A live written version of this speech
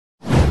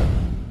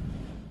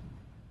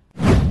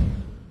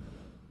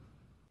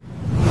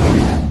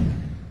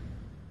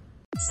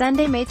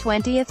Sunday, May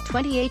 20,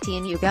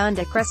 2018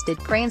 Uganda Crested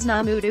Cranes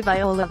Namudu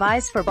Viola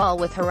vies for ball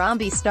with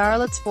Harambee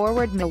Starlets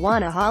forward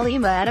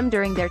Mwanahalima Adam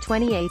during their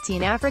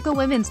 2018 Africa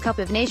Women's Cup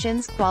of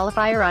Nations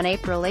qualifier on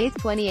April 8,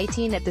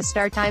 2018 at the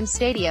StarTimes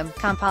Stadium,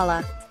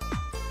 Kampala.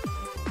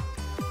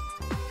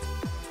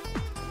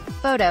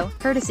 Photo,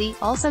 courtesy.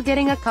 Also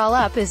getting a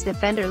call-up is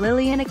defender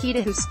Lillian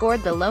Akida, who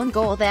scored the lone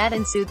goal that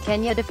ensued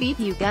Kenya defeat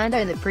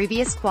Uganda in the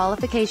previous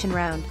qualification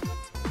round.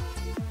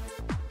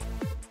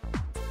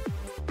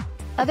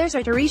 Others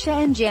are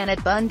Teresha and Janet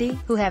Bundi,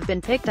 who have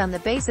been picked on the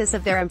basis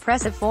of their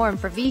impressive form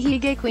for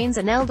Vihiga Qu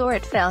and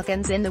Eldoret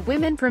Falcons in the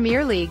Women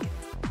Premier League.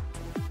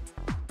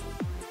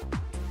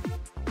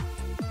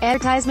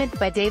 Advertisement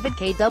by David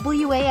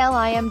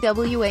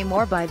Kwallimwa.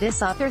 More by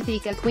this author.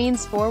 Vihiga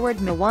Qu's forward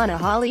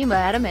Mwanahalima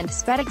Adam and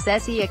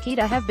Teresha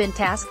Akida have been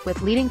tasked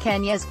with leading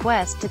Kenya's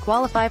quest to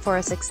qualify for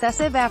a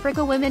successive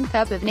Africa Women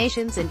Cup of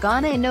Nations in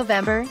Ghana in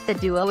November. The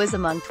duo is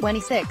among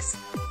 26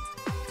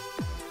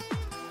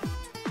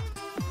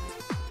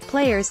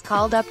 players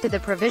called up to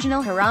the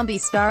provisional Harambee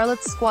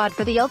Starlets squad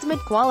for the ultimate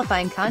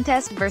qualifying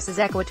contest versus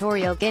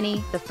Equatorial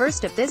Guinea. The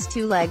first of this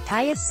two-leg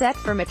tie is set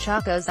for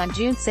Machakos on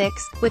June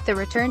 6, with the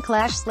return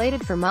clash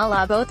slated for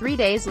Malabo 3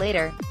 days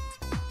later.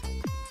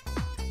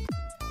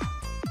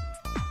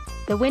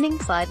 The winning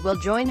side will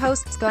join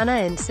hosts Ghana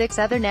and 6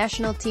 other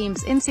national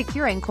teams in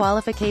securing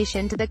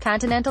qualification to the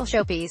Continental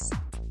Showpiece.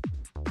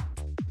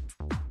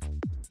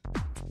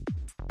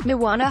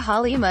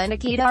 Mwanahalima and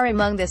Akida are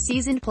among the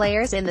seasoned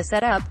players in the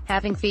setup,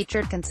 having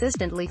featured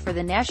consistently for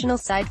the national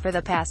side for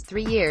the past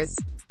 3 years.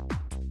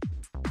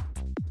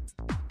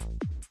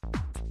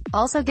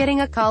 Also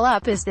getting a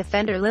call-up is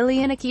defender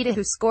Lillian Akida,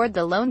 who scored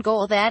the lone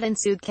goal that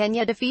ensued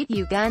Kenya defeat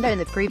Uganda in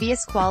the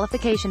previous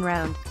qualification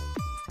round.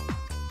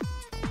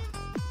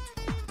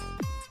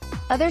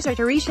 Others are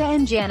Teresha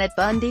and Janet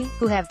Bundi,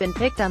 who have been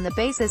picked on the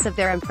basis of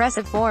their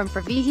impressive form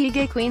for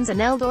Vihiga Qu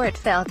and Eldoret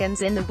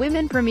Falcons in the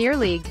Women Premier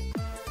League.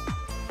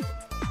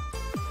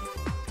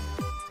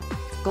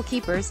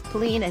 Goalkeepers: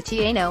 Lillian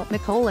Akida,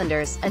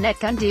 McCollanders, Annette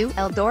Kundu,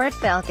 Eldoret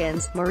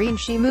Falcons, Maureen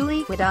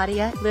Shimuli,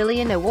 Wadadia,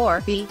 Lillian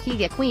Awar,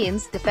 Vihiga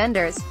Queens.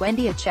 Defenders: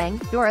 Wendy Acheng,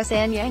 Doris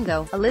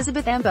Anyango,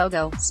 Elizabeth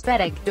Ambogo,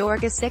 Spedig,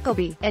 Dorcas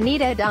Sickleby,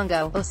 Anita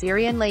Dongo,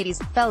 Osirian Ladies,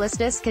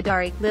 Felistas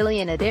Kadari,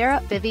 Lillian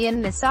Adera,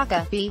 Vivian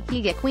Nisaka.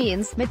 Vihiga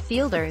Queens.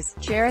 Midfielders: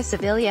 Chera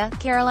Sevilla,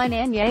 Caroline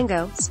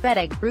Anyango,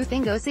 Spedig, Ruth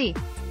Ngosi.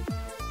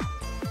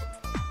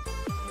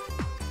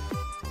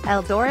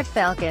 Eldoret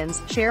Falcons: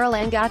 Cheryl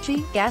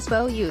Angachi,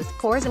 Gaspo Youth,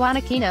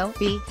 Korzwanakino,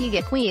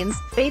 Vihiga Queens,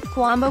 Faith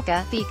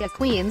Kwamoka. Vihiga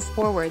Queens.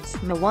 Forwards: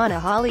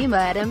 Mwanahalima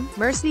Adam,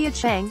 Mercy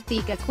Acheng.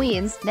 Vihiga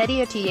Queens: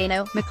 Nedia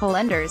Tieno,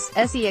 McCollanders,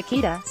 Essie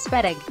Akida,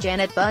 Spedig,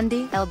 Janet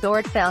Bundi.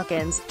 Eldoret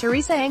Falcons: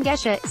 Teresa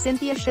Angesha,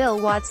 Cynthia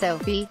Shil-Watso.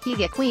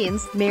 Vihiga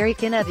Queens: Mary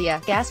Kinathia,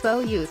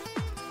 Gaspo Youth.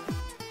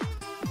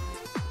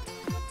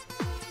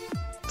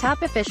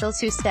 Top officials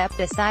who stepped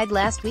aside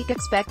last week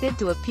expected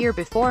to appear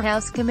before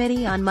House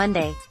Committee on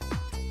Monday.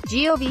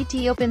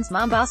 GOVT opens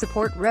Mombasa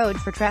Port Road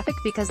for traffic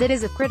because it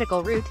is a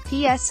critical route.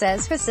 PS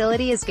says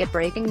facility is get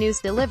breaking news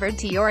delivered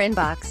to your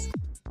inbox.